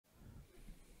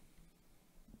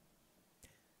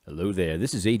Hello there,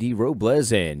 this is AD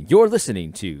Robles, and you're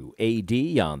listening to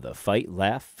AD on the Fight,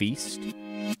 Laugh, Feast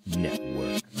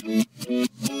Network.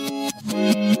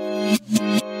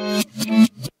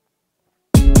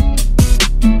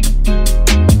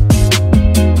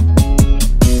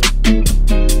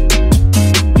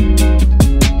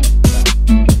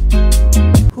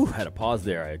 Whew, had a pause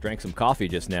there. I drank some coffee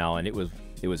just now, and it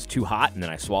was too hot, and then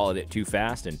I swallowed it too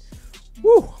fast, and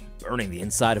whew, burning the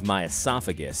inside of my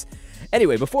esophagus.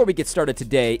 Anyway, before we get started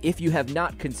today, if you have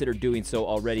not considered doing so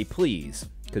already, please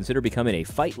consider becoming a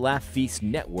Fight, Laugh, Feast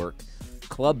Network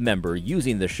club member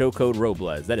using the show code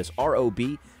Robles. That is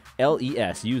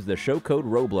R-O-B-L-E-S. Use the show code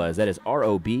Robles. That is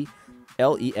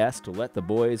R-O-B-L-E-S to let the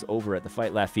boys over at the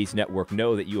Fight, Laugh, Feast Network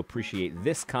know that you appreciate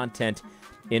this content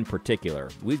in particular.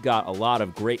 We've got a lot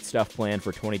of great stuff planned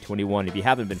for 2021. If you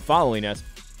haven't been following us,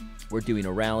 we're doing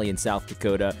a rally in South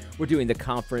Dakota. We're doing the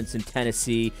conference in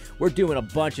Tennessee. We're doing a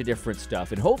bunch of different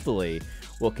stuff. And hopefully,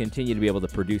 we'll continue to be able to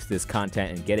produce this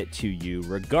content and get it to you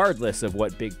regardless of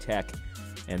what big tech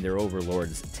and their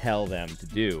overlords tell them to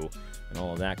do and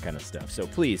all of that kind of stuff. So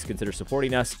please consider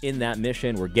supporting us in that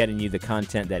mission. We're getting you the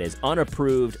content that is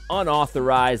unapproved,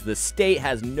 unauthorized. The state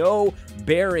has no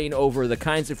bearing over the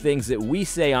kinds of things that we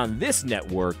say on this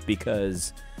network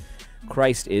because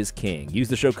Christ is King. Use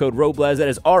the show code Robles, that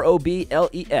is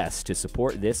R-O-B-L-E-S, to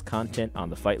support this content on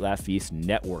the Fight, Laugh, Feast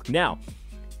Network. Now,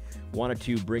 wanted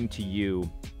to bring to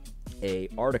you a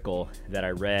article that I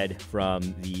read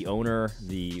from the owner,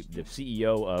 the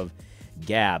CEO of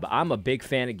Gab. I'm a big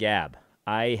fan of Gab.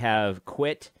 I have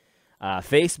quit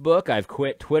Facebook. I've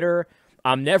quit Twitter.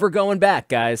 I'm never going back,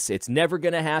 guys. It's never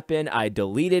going to happen. I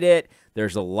deleted it.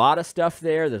 There's a lot of stuff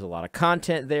there. There's a lot of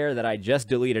content there that I just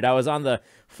deleted. I was on the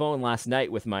phone last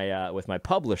night with my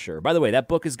publisher. By the way, that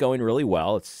book is going really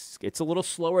well. It's a little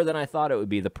slower than I thought it would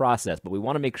be, the process, but we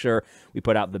want to make sure we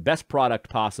put out the best product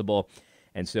possible,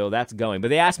 and so that's going. But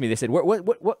they asked me, they said, "What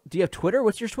do you have Twitter?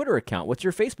 What's your Twitter account? What's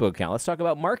your Facebook account? Let's talk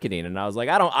about marketing." And I was like,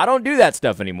 I don't do that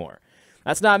stuff anymore.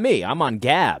 That's not me. I'm on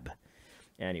Gab.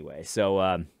 Anyway,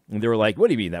 so they were like, "What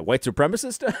do you mean, that white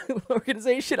supremacist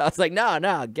organization?" I was like,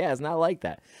 no, Gab's not like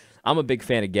that. I'm a big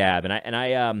fan of Gab, and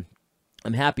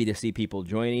I'm happy to see people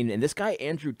joining. And this guy,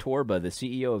 Andrew Torba, the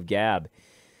CEO of Gab,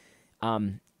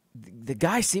 the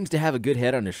guy seems to have a good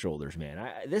head on his shoulders, man.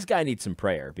 This guy needs some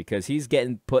prayer because he's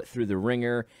getting put through the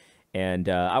ringer, and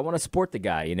I want to support the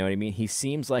guy. You know what I mean? He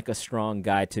seems like a strong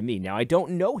guy to me. Now, I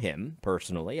don't know him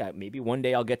personally. Maybe one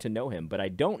day I'll get to know him, but I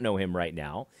don't know him right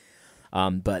now.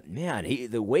 But man,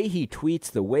 the way he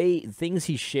tweets, the way things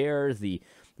he shares, the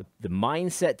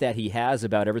mindset that he has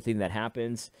about everything that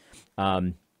happens,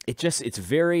 it's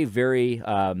very, very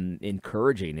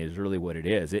encouraging is really what it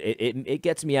is. It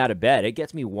gets me out of bed. It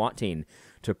gets me wanting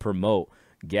to promote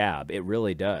Gab. It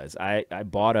really does. I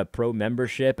bought a pro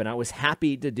membership, and I was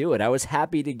happy to do it. I was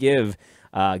happy to give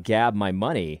Gab my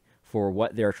money for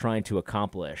what they're trying to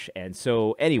accomplish. And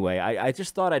so anyway, I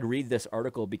just thought I'd read this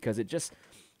article because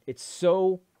it's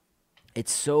so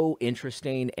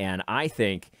interesting, and I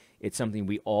think it's something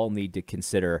we all need to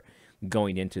consider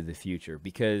going into the future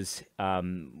because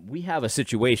we have a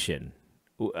situation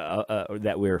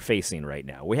that we're facing right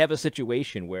now. We have a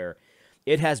situation where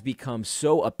it has become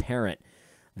so apparent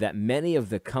that many of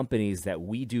the companies that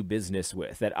we do business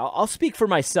with, that I'll speak for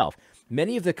myself,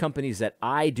 many of the companies that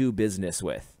I do business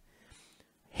with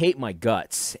hate my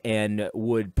guts and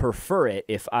would prefer it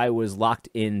if I was locked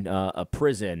in a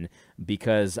prison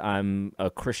because I'm a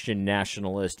Christian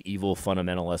nationalist, evil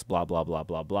fundamentalist, blah, blah, blah,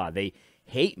 blah, blah. They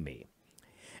hate me.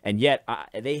 And yet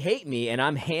they hate me, and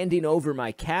I'm handing over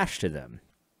my cash to them.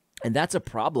 And that's a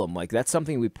problem. Like, that's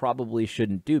something we probably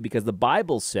shouldn't do because the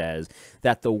Bible says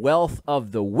that the wealth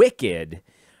of the wicked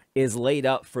is laid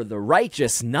up for the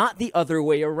righteous, not the other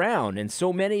way around. And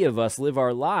so many of us live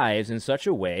our lives in such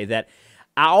a way that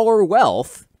our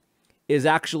wealth is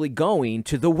actually going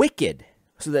to the wicked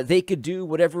so that they could do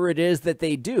whatever it is that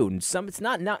they do. And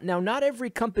not every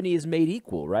company is made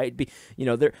equal, right?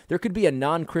 There could be a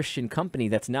non-Christian company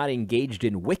that's not engaged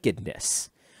in wickedness.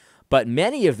 But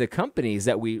many of the companies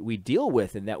that we deal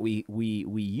with and that we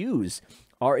use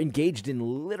are engaged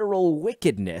in literal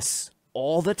wickedness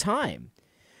all the time.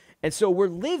 And so we're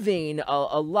living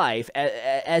a life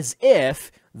as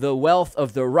if the wealth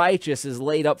of the righteous is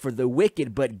laid up for the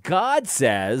wicked, but God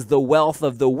says the wealth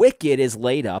of the wicked is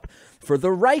laid up for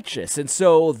the righteous. And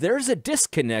so there's a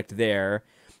disconnect there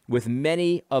with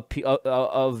many of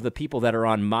the people that are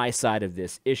on my side of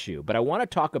this issue. But I want to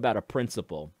talk about a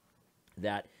principle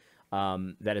that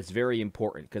is very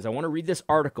important because I want to read this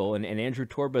article, and Andrew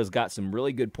Torba has got some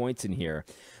really good points in here.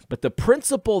 But the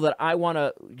principle that I want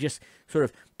to just sort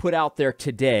of put out there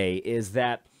today is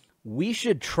that we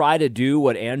should try to do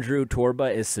what Andrew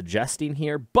Torba is suggesting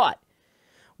here, but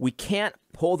we can't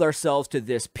hold ourselves to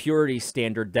this purity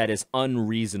standard that is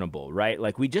unreasonable, right?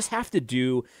 Like, we just have to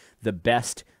do the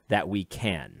best that we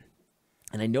can.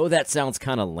 And I know that sounds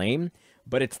kind of lame,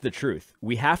 but it's the truth.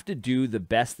 We have to do the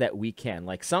best that we can.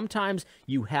 Like, sometimes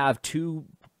you have two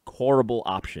horrible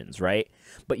options, right?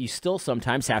 But you still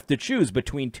sometimes have to choose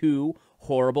between two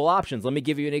horrible options. Let me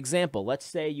give you an example. Let's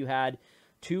say you had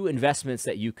two investments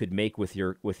that you could make with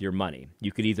your money.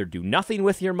 You could either do nothing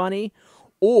with your money,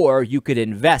 or you could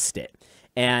invest it.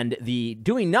 And the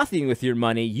doing nothing with your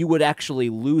money, you would actually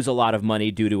lose a lot of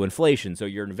money due to inflation. So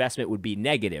your investment would be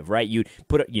negative, right? You'd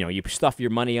put, you stuff your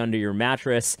money under your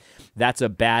mattress. That's a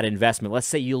bad investment. Let's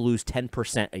say you lose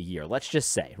 10% a year. Let's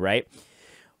just say, right?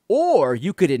 Or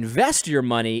you could invest your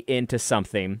money into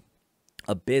something,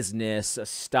 a business, a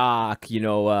stock,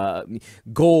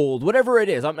 gold, whatever it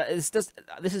is.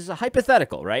 This is a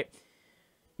hypothetical, right?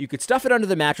 You could stuff it under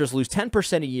the mattress, lose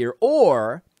 10% a year,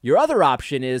 or your other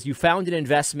option is you found an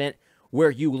investment where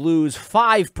you lose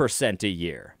 5% a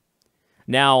year.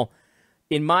 Now,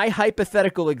 in my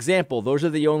hypothetical example, those are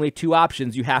the only two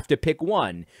options. You have to pick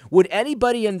one. Would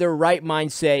anybody in their right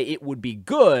mind say it would be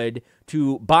good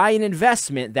to buy an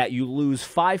investment that you lose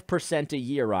 5% a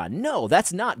year on? No,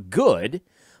 that's not good.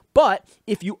 But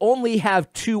if you only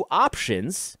have two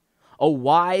options, a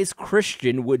wise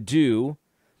Christian would do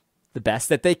the best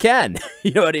that they can.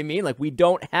 You know what I mean? Like, we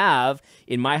don't have,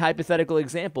 in my hypothetical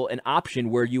example, an option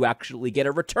where you actually get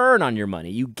a return on your money.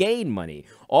 You gain money.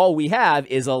 All we have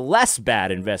is a less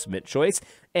bad investment choice,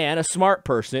 and a smart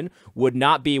person would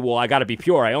not be, well, I got to be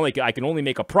pure. I can only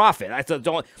make a profit.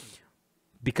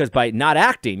 Because by not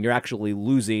acting, you're actually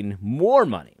losing more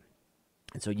money.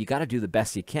 And so you got to do the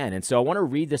best you can. And so I want to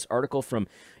read this article from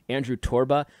Andrew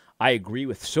Torba. I agree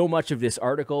with so much of this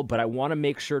article, but I want to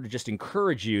make sure to just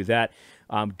encourage you that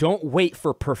don't wait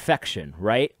for perfection,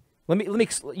 right?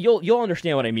 You'll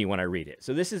understand what I mean when I read it.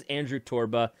 So this is Andrew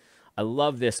Torba. I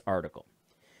love this article.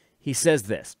 He says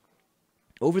this: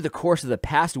 over the course of the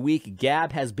past week,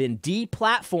 Gab has been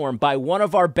deplatformed by one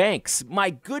of our banks.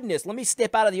 My goodness, let me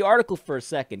step out of the article for a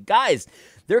second. Guys,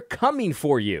 they're coming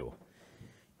for you.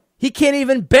 He can't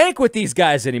even bank with these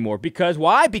guys anymore. Because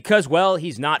why? Because, well,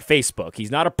 he's not Facebook. He's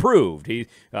not approved.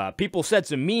 People said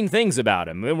some mean things about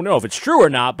him. I don't know if it's true or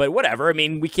not, but whatever. I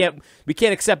mean, we can't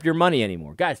accept your money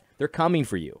anymore. Guys, they're coming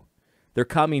for you. They're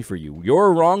coming for you.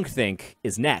 Your wrong think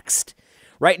is next.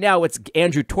 Right now, it's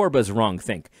Andrew Torba's wrong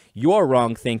think. Your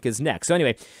wrong think is next. So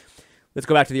anyway, let's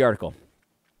go back to the article.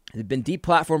 They've been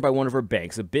deplatformed by one of our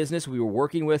banks, a business we were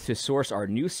working with to source our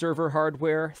new server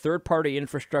hardware, third-party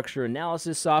infrastructure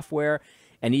analysis software,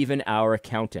 and even our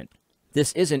accountant.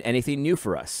 This isn't anything new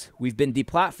for us. We've been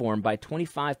deplatformed by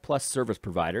 25-plus service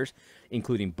providers,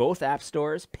 including both app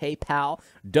stores, PayPal,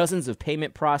 dozens of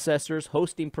payment processors,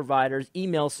 hosting providers,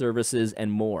 email services,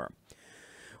 and more.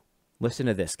 Listen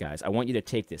to this, guys. I want you to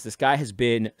take this. This guy has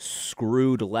been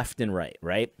screwed left and right,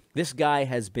 right? This guy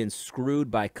has been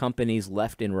screwed by companies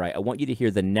left and right. I want you to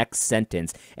hear the next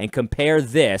sentence and compare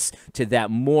this to that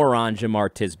moron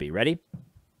Jamar Tisby. Ready?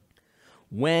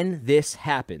 When this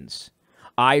happens,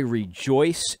 I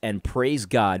rejoice and praise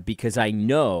God because I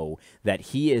know that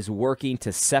he is working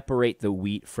to separate the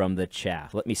wheat from the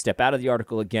chaff. Let me step out of the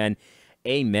article again.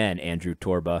 Amen, Andrew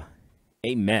Torba.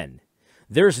 Amen.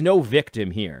 There's no victim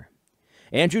here.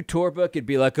 Andrew Torba could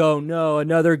be like, oh no,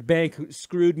 another bank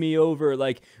screwed me over.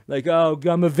 Like, oh,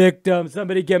 I'm a victim.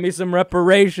 Somebody get me some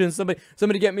reparations.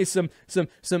 Somebody get me some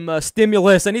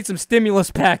stimulus. I need some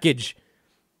stimulus package.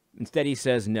 Instead, he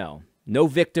says, no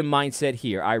victim mindset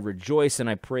here. I rejoice and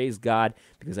I praise God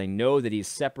because I know that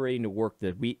he's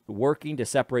working to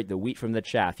separate the wheat from the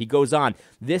chaff. He goes on,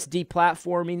 this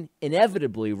deplatforming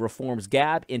inevitably reforms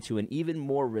Gab into an even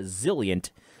more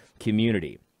resilient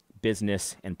community,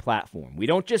 business, and platform. We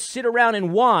don't just sit around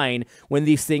and whine when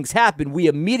these things happen. We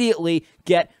immediately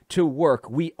get to work.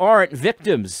 We aren't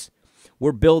victims.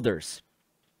 We're builders.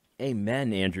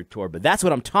 Amen, Andrew Torba. That's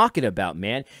what I'm talking about,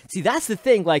 man. See, that's the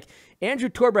thing. Like, Andrew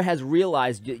Torba has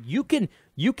realized that you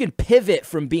can pivot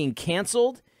from being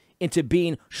canceled into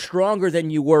being stronger than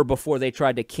you were before they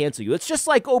tried to cancel you. It's just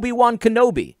like Obi-Wan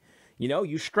Kenobi. You know,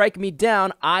 you strike me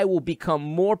down, I will become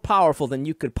more powerful than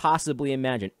you could possibly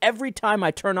imagine. Every time I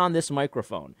turn on this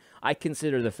microphone, I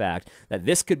consider the fact that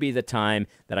this could be the time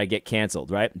that I get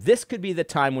canceled, right? This could be the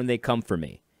time when they come for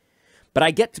me.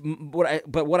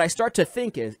 But what I start to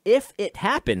think is, if it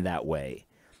happened that way,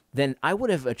 then I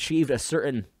would have achieved a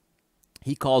certain,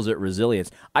 he calls it resilience,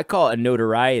 I call it a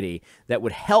notoriety that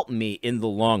would help me in the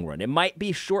long run. It might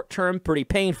be short-term, pretty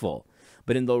painful,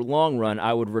 but in the long run,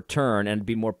 I would return and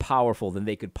be more powerful than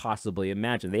they could possibly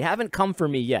imagine. They haven't come for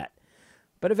me yet,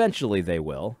 but eventually they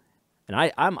will.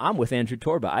 And I'm with Andrew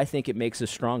Torba. I think it makes us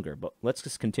stronger, but let's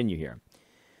just continue here.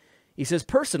 He says,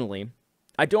 personally,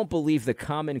 I don't believe the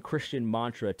common Christian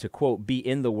mantra to, quote, be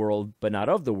in the world but not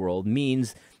of the world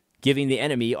means giving the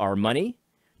enemy our money,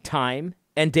 time,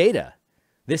 and data.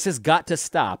 This has got to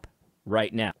stop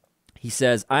right now. He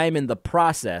says, I am in the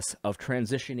process of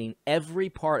transitioning every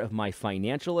part of my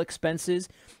financial expenses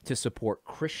to support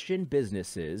Christian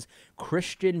businesses,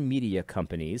 Christian media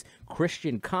companies,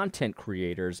 Christian content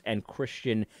creators, and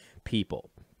Christian people.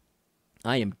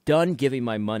 I am done giving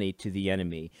my money to the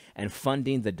enemy and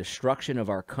funding the destruction of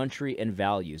our country and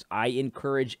values. I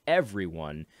encourage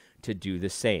everyone to do the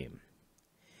same.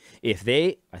 If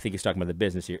they, I think he's talking about the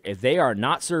business here, if they are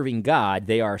not serving God,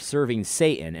 they are serving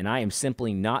Satan, and I am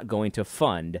simply not going to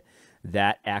fund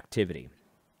that activity.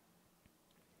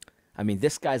 I mean,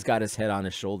 this guy's got his head on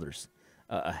his shoulders.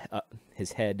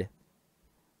 His head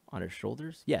on his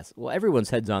shoulders? Yes. Well, everyone's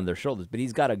head's on their shoulders, but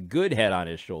he's got a good head on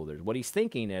his shoulders. What he's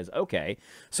thinking is, okay,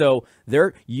 so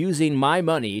they're using my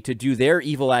money to do their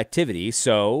evil activity,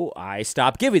 so I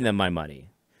stop giving them my money.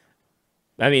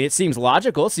 I mean, it seems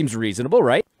logical. It seems reasonable,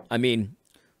 right? I mean,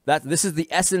 this is the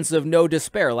essence of no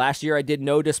despair. Last year I did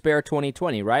no despair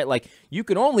 2020, right? Like, you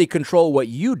can only control what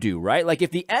you do, right? Like,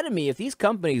 if the enemy, if these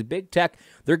companies, big tech,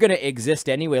 they're going to exist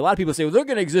anyway. A lot of people say, well, they're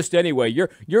going to exist anyway.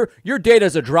 Your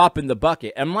data's a drop in the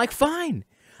bucket. And I'm like, fine.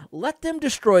 Let them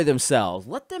destroy themselves.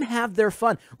 Let them have their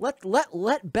fun.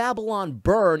 Let Babylon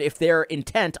burn if they're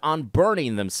intent on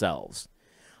burning themselves.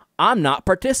 I'm not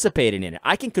participating in it.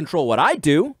 I can control what I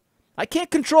do. I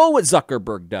can't control what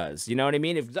Zuckerberg does. You know what I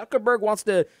mean? If Zuckerberg wants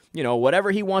to,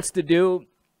 whatever he wants to do,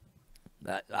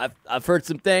 I've heard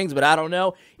some things, but I don't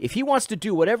know. If he wants to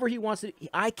do whatever he wants to,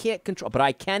 I can't control, but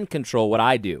I can control what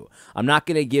I do. I'm not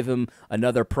going to give him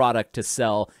another product to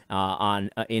sell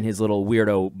in his little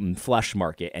weirdo flesh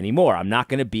market anymore. I'm not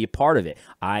going to be a part of it.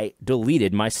 I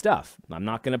deleted my stuff. I'm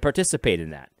not going to participate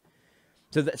in that.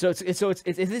 This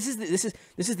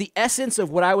is the essence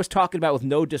of what I was talking about with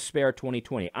No Despair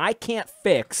 2020. I can't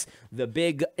fix the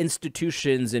big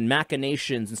institutions and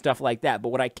machinations and stuff like that, but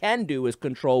what I can do is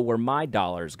control where my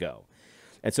dollars go.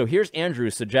 And so here's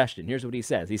Andrew's suggestion. Here's what he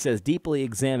says. He says, deeply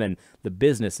examine the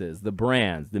businesses, the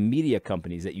brands, the media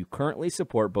companies that you currently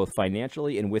support both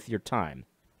financially and with your time.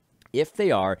 If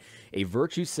they are a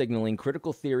virtue signaling,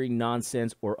 critical theory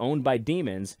nonsense, or owned by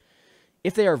demons,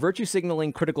 you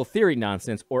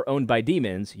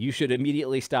should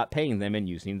immediately stop paying them and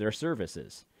using their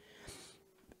services.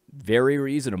 Very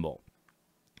reasonable.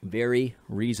 Very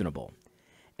reasonable.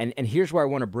 And here's where I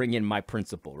want to bring in my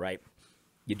principle, right?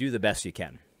 You do the best you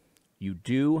can. You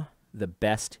do the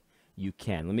best you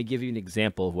can. Let me give you an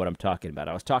example of what I'm talking about.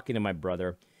 I was talking to my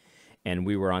brother, and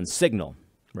we were on Signal,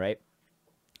 right?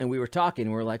 And we were talking,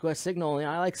 and we were like, well, Signal,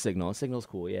 I like Signal. Signal's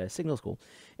cool. Yeah, Signal's cool.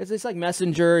 It's like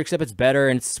Messenger, except it's better,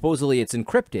 and supposedly it's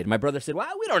encrypted. My brother said,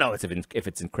 well, we don't know if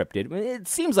it's encrypted. I mean, it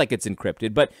seems like it's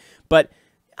encrypted, but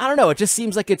I don't know. It just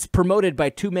seems like it's promoted by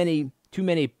too many,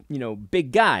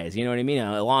 big guys. You know what I mean?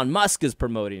 Elon Musk is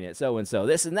promoting it, so-and-so.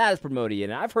 This and that is promoting it.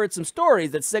 And I've heard some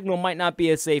stories that Signal might not be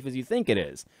as safe as you think it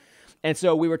is. And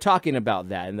so we were talking about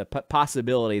that and the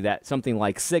possibility that something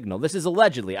like Signal, this is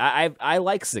allegedly, I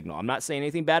like Signal. I'm not saying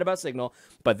anything bad about Signal,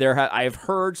 but I've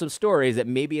heard some stories that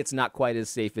maybe it's not quite as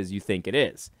safe as you think it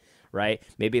is, right?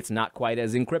 Maybe it's not quite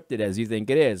as encrypted as you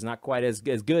think it is, not quite as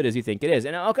good as you think it is.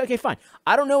 And okay, fine.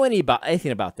 I don't know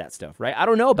anything about that stuff, right? I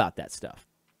don't know about that stuff.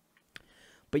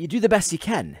 But you do the best you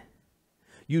can.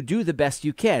 You do the best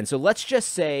you can. So let's just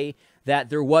say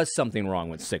that there was something wrong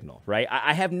with Signal, right?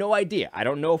 I have no idea. I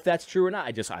don't know if that's true or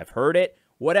not. I've heard it,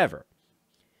 whatever.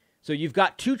 So you've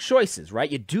got two choices,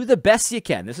 right? You do the best you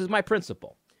can. This is my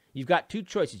principle. You've got two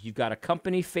choices. You've got a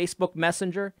company Facebook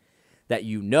Messenger that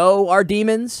you know are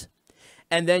demons,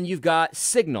 and then you've got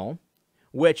Signal,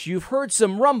 which you've heard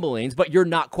some rumblings, but you're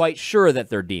not quite sure that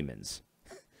they're demons.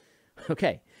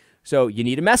 Okay. So you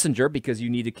need a messenger because you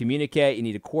need to communicate, you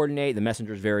need to coordinate. The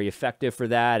messenger is very effective for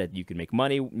that. You can make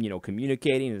money,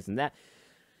 communicating, this and that.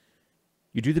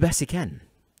 You do the best you can.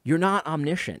 You're not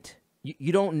omniscient.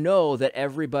 You don't know that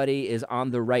everybody is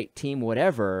on the right team,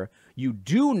 whatever. You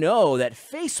do know that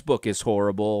Facebook is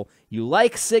horrible. You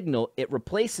like Signal. It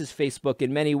replaces Facebook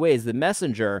in many ways. The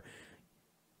messenger,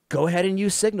 go ahead and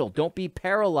use Signal. Don't be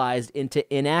paralyzed into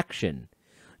inaction.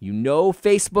 You know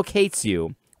Facebook hates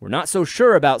you. We're not so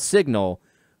sure about Signal.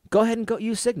 Go ahead and go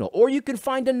use Signal. Or you can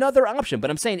find another option.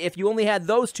 But I'm saying if you only had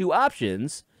those two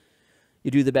options, you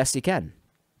do the best you can.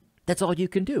 That's all you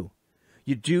can do.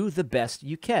 You do the best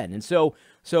you can. And so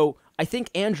I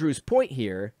think Andrew's point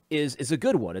here is a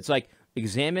good one. It's like,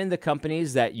 examine the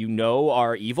companies that you know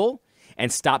are evil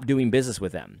and stop doing business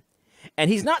with them.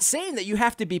 And he's not saying that you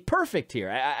have to be perfect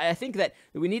here. I think that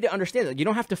we need to understand that you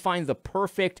don't have to find the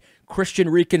perfect Christian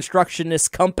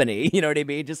Reconstructionist company. You know what I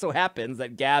mean? It just so happens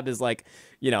that Gab is like,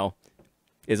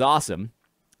 is awesome.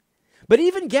 But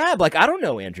even Gab, like, I don't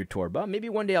know Andrew Torba. Maybe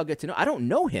one day I'll get to know. I don't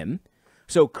know him.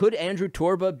 So could Andrew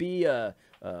Torba be a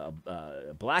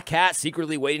black hat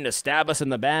secretly waiting to stab us in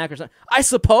the back or something? I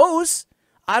suppose.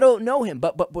 I don't know him.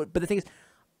 But the thing is,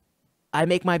 I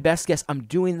make my best guess. I'm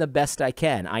doing the best I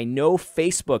can. I know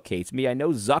Facebook hates me. I know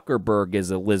Zuckerberg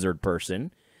is a lizard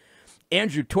person.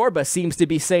 Andrew Torba seems to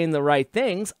be saying the right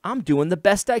things. I'm doing the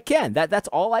best I can. That's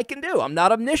all I can do. I'm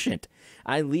not omniscient.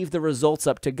 I leave the results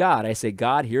up to God. I say,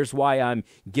 God, here's why I'm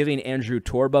giving Andrew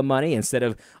Torba money instead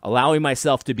of allowing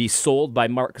myself to be sold by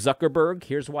Mark Zuckerberg.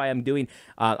 Here's why I'm doing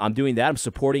that. I'm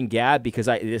supporting Gab because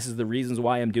this is the reasons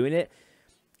why I'm doing it.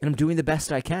 And I'm doing the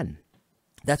best I can.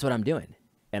 That's what I'm doing.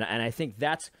 And I think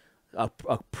that's a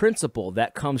principle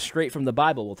that comes straight from the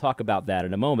Bible. We'll talk about that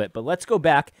in a moment. But let's go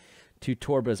back to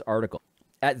Torba's article.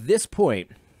 At this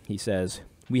point, he says,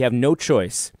 we have no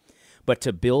choice but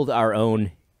to build our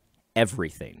own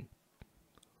everything.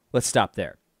 Let's stop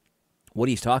there. What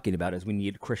he's talking about is we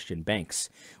need Christian banks.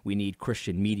 We need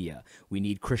Christian media. We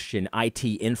need Christian IT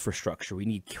infrastructure. We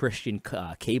need Christian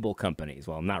cable companies.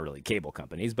 Well, not really cable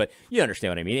companies, but you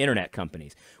understand what I mean. Internet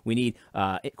companies. We need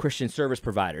Christian service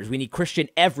providers. We need Christian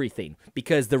everything,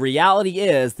 because the reality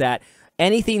is that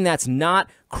anything that's not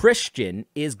Christian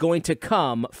is going to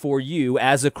come for you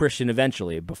as a Christian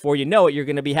eventually. Before you know it, you're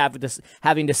going to be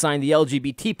having to sign the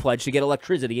LGBT pledge to get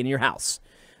electricity in your house.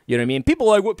 You know what I mean? People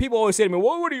always say to me,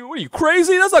 well, what are you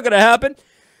crazy? That's not going to happen.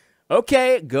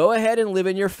 Okay, go ahead and live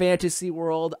in your fantasy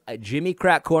world. Jimmy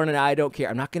Crackcorn and I don't care.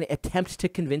 I'm not going to attempt to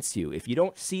convince you. If you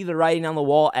don't see the writing on the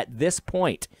wall at this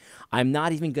point, I'm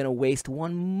not even going to waste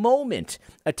one moment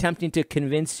attempting to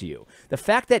convince you. The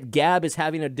fact that Gab is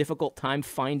having a difficult time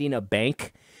finding a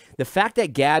bank, the fact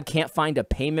that Gab can't find a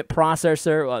payment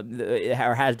processor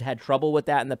or has had trouble with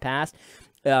that in the past,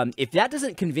 if that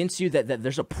doesn't convince you that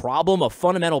there's a problem, a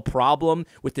fundamental problem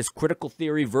with this critical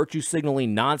theory, virtue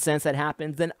signaling nonsense that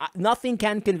happens, then nothing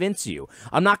can convince you.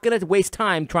 I'm not going to waste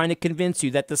time trying to convince you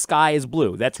that the sky is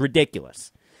blue. That's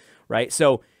ridiculous, right?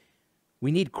 So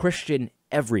we need Christian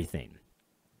everything.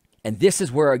 And this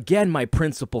is where, again, my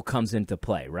principle comes into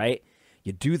play, right?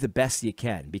 You do the best you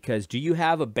can, because do you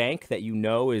have a bank that you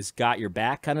know has got your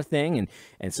back kind of thing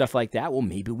and stuff like that? Well,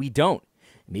 maybe we don't.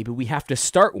 Maybe we have to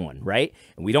start one, right?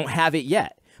 And we don't have it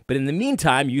yet. But in the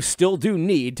meantime, you still do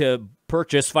need to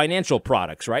purchase financial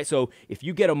products, right? So if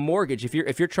you get a mortgage,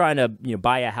 if you're trying to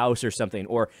buy a house or something,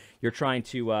 or you're trying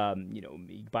to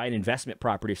buy an investment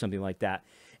property or something like that,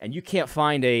 and you can't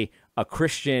find a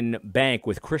Christian bank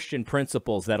with Christian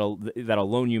principles that'll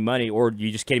loan you money, or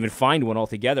you just can't even find one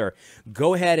altogether,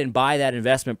 go ahead and buy that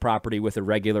investment property with a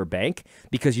regular bank,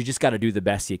 because you just got to do the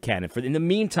best you can. And in the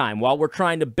meantime, while we're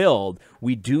trying to build,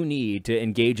 we do need to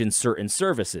engage in certain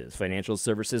services. Financial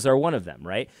services are one of them,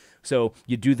 right? So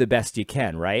you do the best you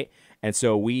can, right? And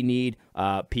so we need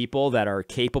people that are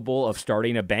capable of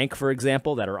starting a bank, for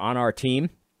example, that are on our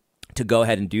team to go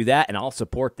ahead and do that, and I'll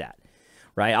support that.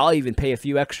 Right, I'll even pay a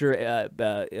few extra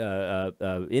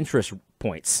interest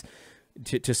points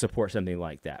to support something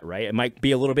like that. Right, it might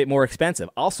be a little bit more expensive.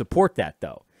 I'll support that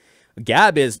though.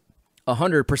 Gab is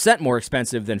 100% more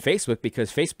expensive than Facebook, because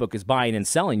Facebook is buying and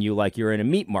selling you like you're in a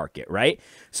meat market, right?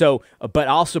 So, but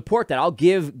I'll support that. I'll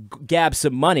give Gab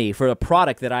some money for a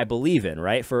product that I believe in,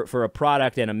 right? For a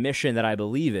product and a mission that I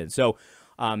believe in. So,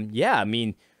 yeah, I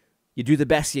mean, you do the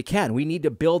best you can. We need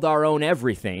to build our own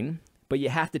everything. But you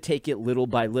have to take it little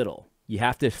by little. You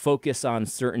have to focus on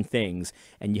certain things,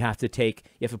 and you have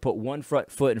to put one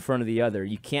foot in front of the other.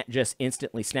 You can't just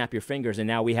instantly snap your fingers and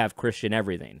now we have Christian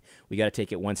everything. We got to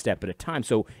take it one step at a time.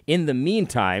 So in the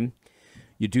meantime,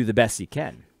 you do the best you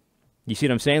can. You see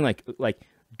what I'm saying? Like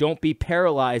don't be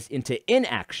paralyzed into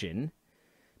inaction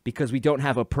because we don't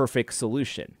have a perfect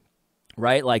solution,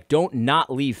 right? Like, don't not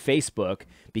leave Facebook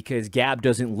because Gab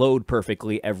doesn't load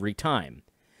perfectly every time.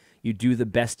 You do the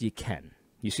best you can.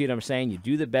 You see what I'm saying? You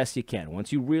do the best you can.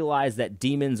 Once you realize that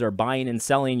demons are buying and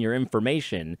selling your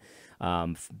information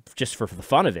just for the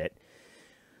fun of it,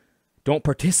 don't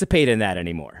participate in that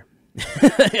anymore.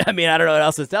 I mean, I don't know what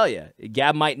else to tell you.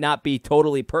 Gab might not be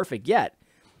totally perfect yet,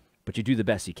 but you do the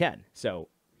best you can. So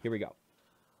here we go.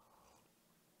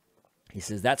 He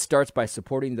says, that starts by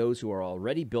supporting those who are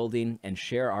already building and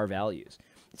share our values.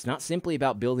 It's not simply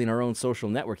about building our own social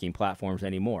networking platforms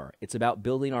anymore. It's about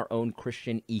building our own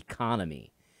Christian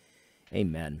economy.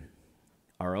 Amen.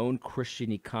 our own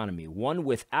Christian economy, one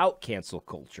without cancel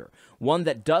culture, one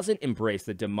that doesn't embrace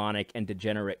the demonic and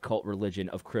degenerate cult religion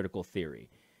of critical theory.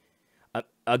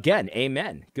 Again,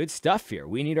 amen. Good stuff here.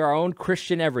 We need our own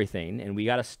Christian everything, and we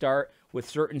got to start with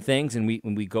certain things, and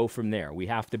we go from there. We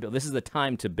have to build. This is the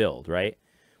time to build, right?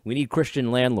 We need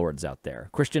Christian landlords out there,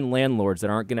 Christian landlords that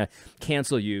aren't going to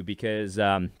cancel you because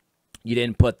you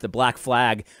didn't put the black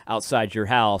flag outside your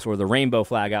house or the rainbow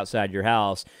flag outside your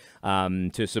house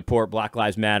to support Black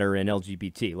Lives Matter and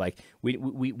LGBT. Like, we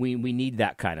need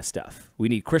that kind of stuff. We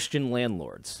need Christian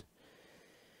landlords.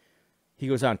 He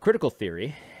goes on, critical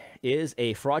theory is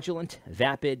a fraudulent,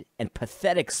 vapid, and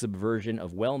pathetic subversion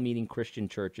of well-meaning Christian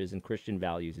churches and Christian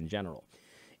values in general.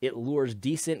 It lures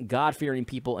decent, God-fearing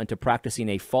people into practicing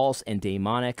a false and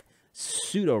demonic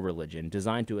pseudo-religion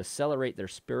designed to accelerate their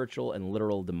spiritual and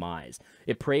literal demise.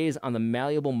 It preys on the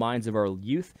malleable minds of our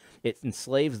youth, it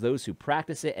enslaves those who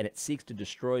practice it, and it seeks to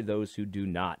destroy those who do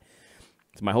not.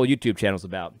 It's my whole YouTube channel's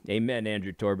about. Amen,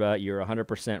 Andrew Torba. You're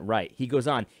 100% right. He goes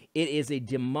on, it is a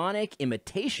demonic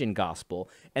imitation gospel,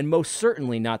 and most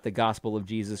certainly not the gospel of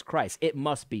Jesus Christ. It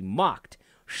must be mocked,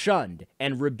 shunned,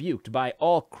 and rebuked by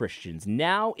all Christians.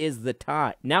 Now is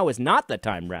not the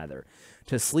time,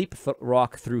 to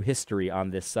sleepwalk through history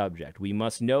on this subject. We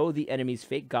must know the enemy's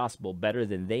fake gospel better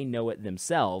than they know it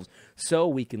themselves, so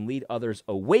we can lead others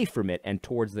away from it and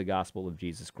towards the gospel of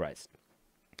Jesus Christ.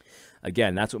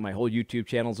 Again, that's what my whole YouTube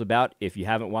channel is about. If you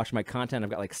haven't watched my content, I've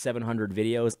got like 700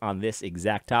 videos on this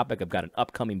exact topic. I've got an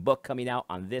upcoming book coming out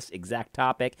on this exact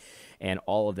topic and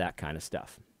all of that kind of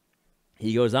stuff.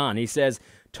 He goes on, he says,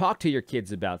 talk to your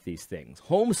kids about these things.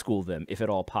 Homeschool them if at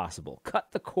all possible.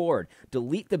 Cut the cord.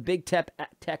 Delete the big tech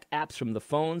apps from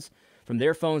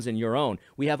their phones and your own.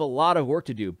 We have a lot of work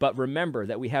to do, but remember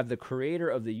that we have the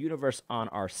creator of the universe on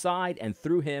our side, and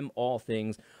through him all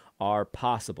things are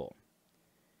possible.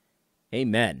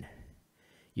 Amen.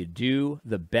 You do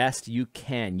the best you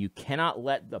can. You cannot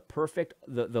let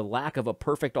the lack of a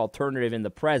perfect alternative in the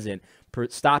present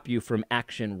stop you from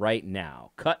action right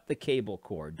now. Cut the cable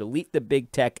cord. Delete the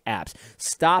big tech apps.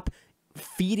 Stop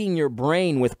feeding your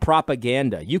brain with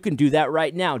propaganda. You can do that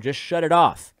right now. Just shut it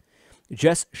off.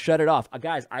 Just shut it off.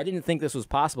 Guys, I didn't think this was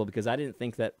possible because I didn't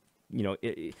think that,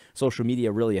 social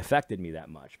media really affected me that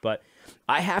much. But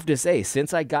I have to say,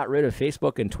 since I got rid of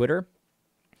Facebook and Twitter,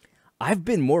 I've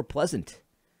been more pleasant.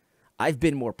 I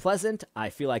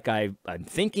feel like I'm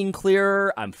thinking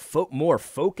clearer. I'm more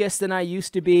focused than I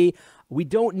used to be. We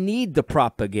don't need the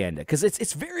propaganda because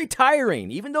it's very tiring.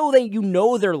 Even though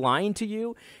they're lying to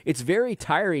you, it's very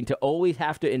tiring to always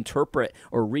have to interpret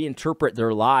or reinterpret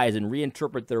their lies and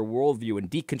reinterpret their worldview and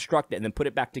deconstruct it and then put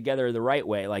it back together the right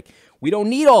way. Like, we don't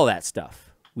need all that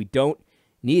stuff. We don't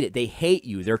need it. They hate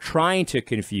you. They're trying to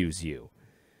confuse you.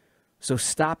 So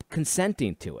stop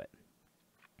consenting to it.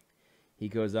 He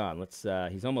goes on.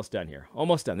 He's almost done here.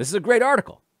 Almost done. This is a great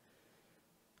article.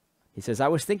 He says, I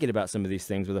was thinking about some of these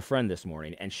things with a friend this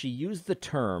morning, and she used a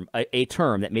term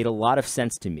that made a lot of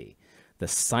sense to me, the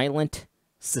silent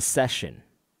secession.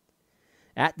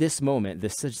 At this moment,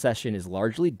 this secession is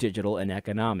largely digital and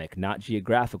economic, not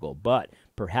geographical, but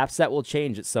perhaps that will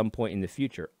change at some point in the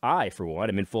future. I, for one,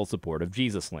 am in full support of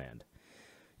Jesus land.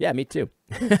 Yeah, me too.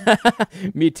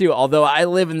 Me too, although I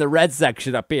live in the red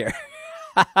section up here.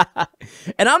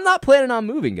 And I'm not planning on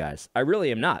moving, guys. I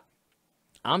really am not.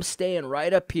 I'm staying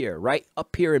right up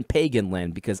here in pagan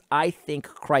land, because I think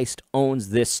Christ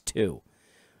owns this too.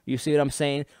 You see what I'm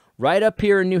saying? Right up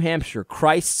here in New Hampshire,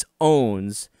 Christ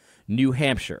owns New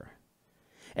Hampshire.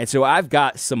 And so I've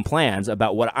got some plans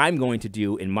about what I'm going to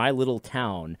do in my little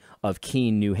town of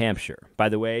Keene, New Hampshire. By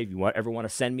the way, if you ever want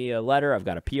to send me a letter, I've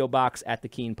got a P.O. box at the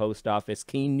Keene Post Office,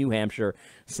 Keene, New Hampshire.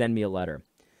 Send me a letter.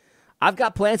 I've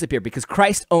got plans up here because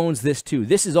Christ owns this too.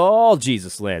 This is all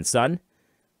Jesus land, son.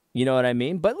 You know what I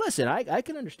mean? But listen, I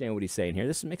can understand what he's saying here.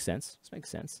 This makes sense. This makes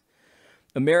sense.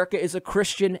 America is a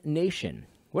Christian nation.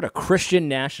 What a Christian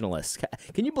nationalist.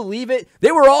 Can you believe it?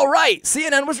 They were all right.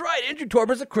 CNN was right. Andrew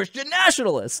Torba's a Christian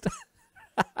nationalist.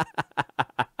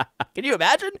 Can you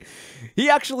imagine? He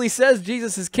actually says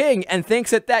Jesus is king and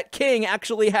thinks that king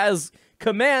actually has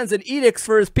commands and edicts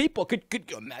for his people. Could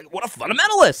you imagine? What a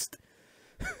fundamentalist.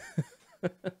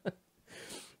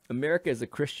 America is a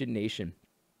Christian nation.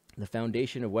 The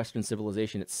foundation of Western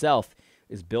civilization itself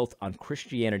is built on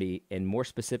Christianity, and more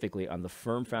specifically on the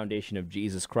firm foundation of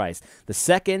Jesus Christ. The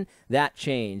second that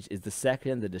changed is the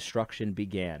second the destruction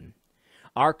began.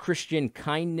 Our Christian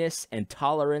kindness and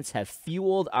tolerance have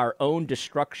fueled our own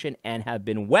destruction and have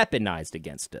been weaponized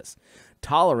against us.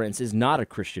 Tolerance is not a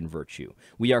Christian virtue.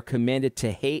 We are commanded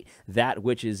to hate that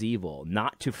which is evil,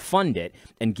 not to fund it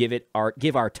and give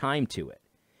our time to it.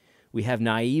 We have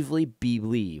naively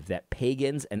believed that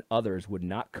pagans and others would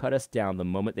not cut us down the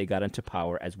moment they got into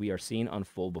power, as we are seeing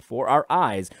unfold before our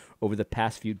eyes over the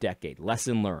past few decades.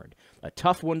 Lesson learned. A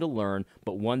tough one to learn,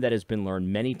 but one that has been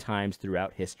learned many times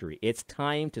throughout history. It's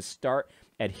time to start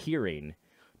adhering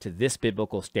to this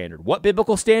biblical standard. What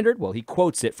biblical standard? Well, he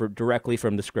quotes it directly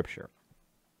from the scripture.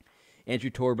 Andrew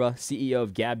Torba, CEO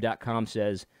of Gab.com,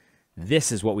 says,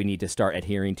 this is what we need to start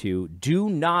adhering to. Do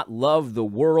not love the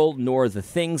world nor the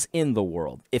things in the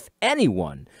world. If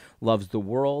anyone loves the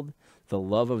world, the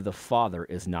love of the Father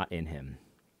is not in him.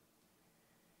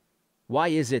 Why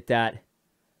is it that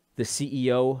the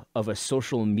CEO of a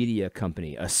social media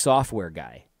company, a software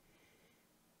guy,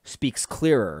 speaks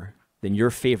clearer than your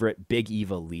favorite Big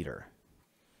Eva leader?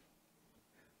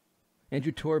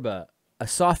 Andrew Torba, a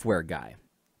software guy,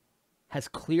 has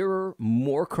clearer,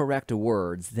 more correct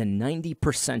words than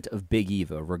 90% of Big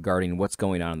Eva regarding what's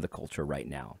going on in the culture right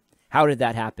now. How did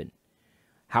that happen?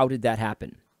 How did that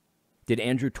happen? Did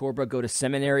Andrew Torba go to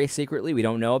seminary secretly? We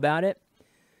don't know about it?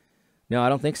 No, I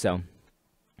don't think so.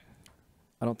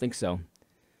 I don't think so.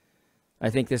 I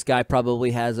think this guy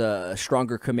probably has a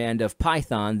stronger command of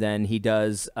Python than he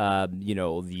does, the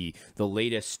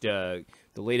latest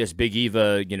Big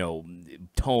Eva,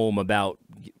 tome about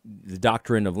the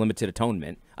doctrine of limited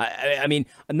atonement. I mean,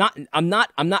 I'm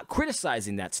not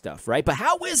criticizing that stuff, right? But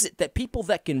how is it that people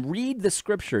that can read the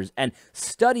scriptures and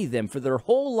study them for their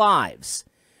whole lives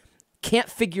can't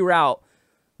figure out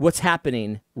what's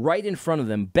happening right in front of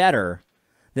them better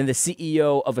than the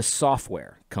CEO of a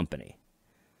software company?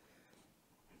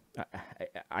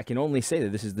 I can only say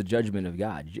that this is the judgment of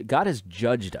God. God has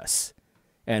judged us,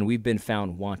 and we've been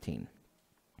found wanting.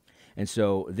 And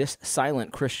so this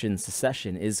silent Christian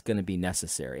secession is going to be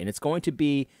necessary, and it's going to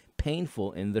be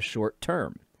painful in the short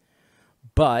term.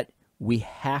 But we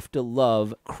have to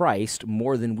love Christ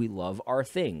more than we love our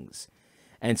things.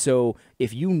 And so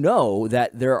if you know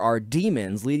that there are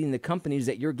demons leading the companies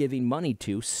that you're giving money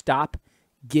to, stop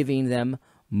giving them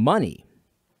money.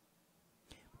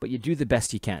 But you do the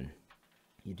best you can.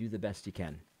 You do the best you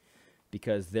can.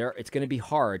 Because it's going to be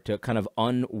hard to kind of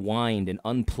unwind and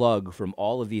unplug from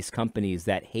all of these companies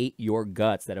that hate your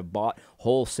guts, that have bought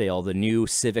wholesale the new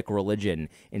civic religion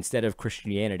instead of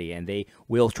Christianity, and they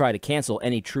will try to cancel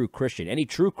any true Christian. Any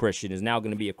true Christian is now going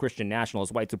to be a Christian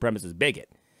nationalist, white supremacist bigot,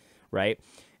 right?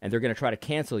 And they're going to try to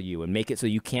cancel you and make it so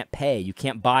you can't pay, you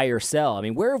can't buy or sell. I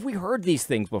mean, where have we heard these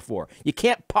things before? You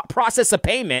can't process a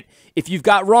payment if you've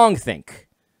got wrongthink.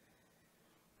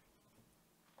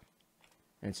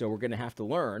 And so we're going to have to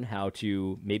learn how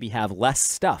to maybe have less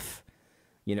stuff,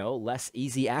 less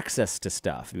easy access to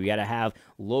stuff. We got to have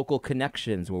local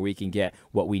connections where we can get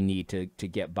what we need to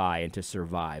get by and to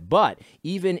survive. But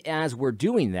even as we're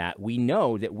doing that, we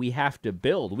know that we have to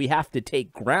build. We have to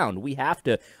take ground. We have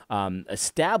to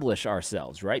establish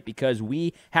ourselves, right? Because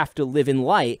we have to live in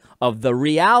light of the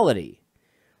reality.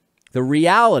 The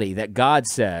reality that God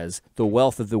says the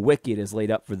wealth of the wicked is laid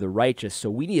up for the righteous. So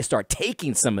we need to start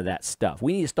taking some of that stuff.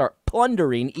 We need to start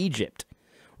plundering Egypt,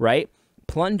 right?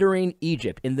 Plundering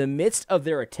Egypt. In the midst of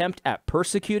their attempt at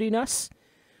persecuting us,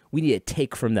 we need to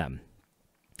take from them.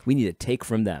 We need to take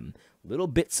from them little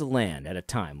bits of land at a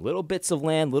time. Little bits of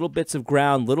land, little bits of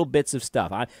ground, little bits of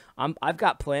stuff. I've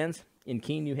got plans in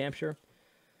Keene, New Hampshire,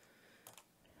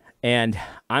 and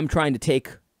I'm trying to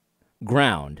take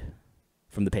ground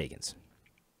from the pagans.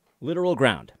 Literal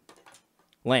ground,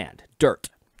 land, dirt.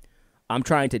 I'm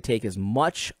trying to take as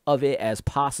much of it as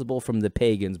possible from the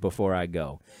pagans before I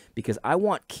go, because I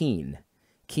want Keene,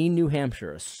 New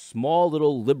Hampshire, a small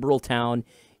little liberal town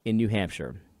in New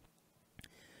Hampshire.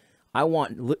 I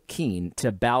want Keene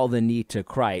to bow the knee to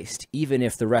Christ, even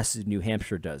if the rest of New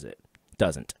Hampshire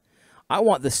doesn't. I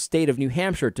want the state of New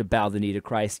Hampshire to bow the knee to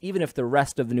Christ, even if the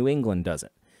rest of New England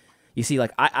doesn't. You see,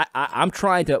 like I'm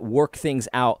trying to work things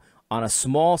out on a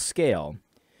small scale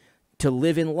to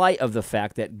live in light of the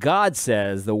fact that God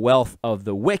says the wealth of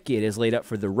the wicked is laid up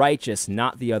for the righteous,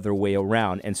 not the other way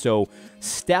around. And so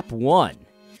step one,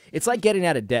 it's like getting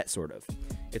out of debt, sort of.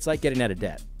 It's like getting out of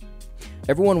debt.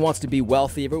 Everyone wants to be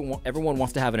wealthy. Everyone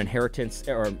wants to have an inheritance,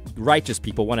 or righteous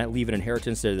people want to leave an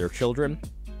inheritance to their children.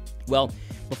 Well,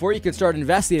 before you can start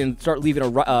investing and start leaving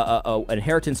an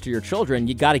inheritance to your children,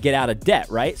 you got to get out of debt,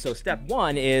 right? So step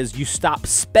one is you stop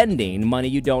spending money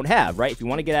you don't have, right? If you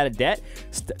want to get out of debt,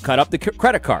 cut up the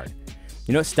credit card.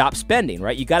 Stop spending,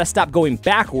 right? You got to stop going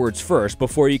backwards first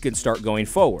before you can start going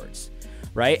forwards,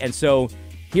 right? And so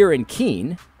here in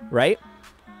Keene, right,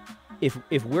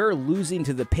 if we're losing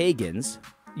to the pagans,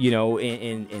 in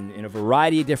a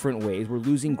variety of different ways, we're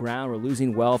losing ground, we're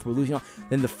losing wealth,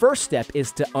 then the first step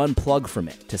is to unplug from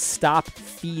it, to stop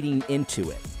feeding into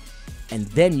it. and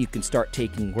then you can start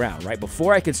taking ground, right?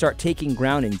 Before I can start taking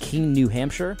ground in Keene, New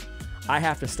Hampshire, I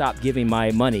have to stop giving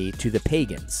my money to the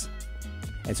pagans.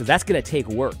 And so that's going to take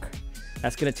work.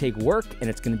 That's going to take work, and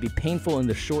it's going to be painful in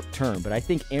the short term. But I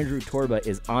think Andrew Torba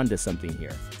is onto something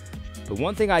here. But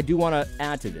one thing I do want to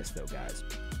add to this, though, guys,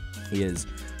 is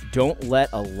don't let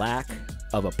a lack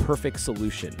of a perfect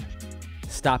solution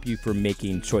stop you from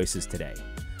making choices today.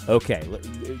 Okay,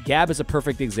 Gab is a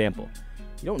perfect example.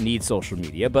 You don't need social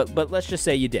media, but let's just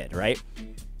say you did, right?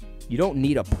 You don't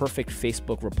need a perfect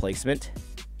Facebook replacement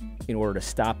in order to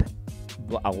stop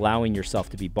allowing yourself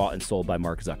to be bought and sold by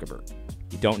Mark Zuckerberg.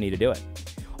 You don't need to do it.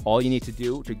 All you need to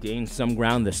do to gain some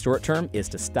ground in the short term is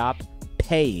to stop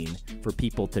paying for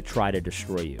people to try to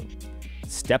destroy you.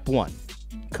 Step one,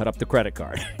 cut up the credit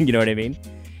card. You know what I mean?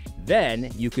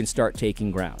 Then you can start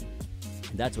taking ground.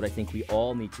 And that's what I think we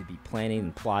all need to be planning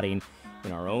and plotting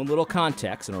in our own little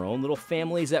context, in our own little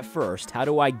families at first. How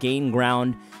do I gain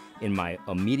ground in my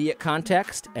immediate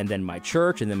context, and then my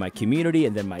church, and then my community,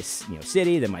 and then my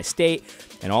city, then my state,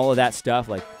 and all of that stuff?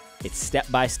 Like, it's step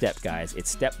by step, guys.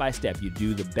 It's step by step. You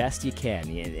do the best you can,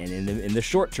 and in the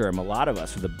short term, a lot of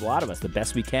us, the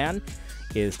best we can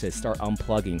is to start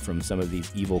unplugging from some of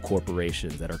these evil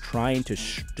corporations that are trying to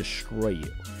destroy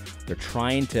you. They're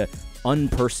trying to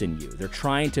unperson you. They're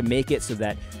trying to make it so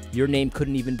that your name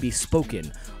couldn't even be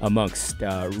spoken amongst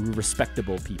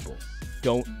respectable people.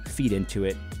 Don't feed into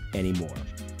it anymore.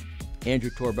 Andrew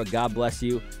Torba, God bless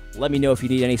you. Let me know if you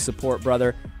need any support,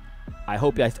 brother. I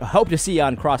hope to see you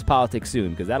on Cross Politics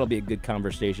soon, because that'll be a good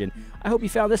conversation. I hope you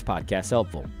found this podcast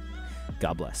helpful.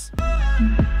 God bless.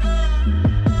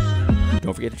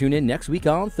 Don't forget to tune in next week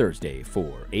on Thursday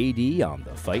for AD on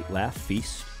the Fight, Laugh,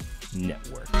 Feast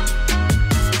Network.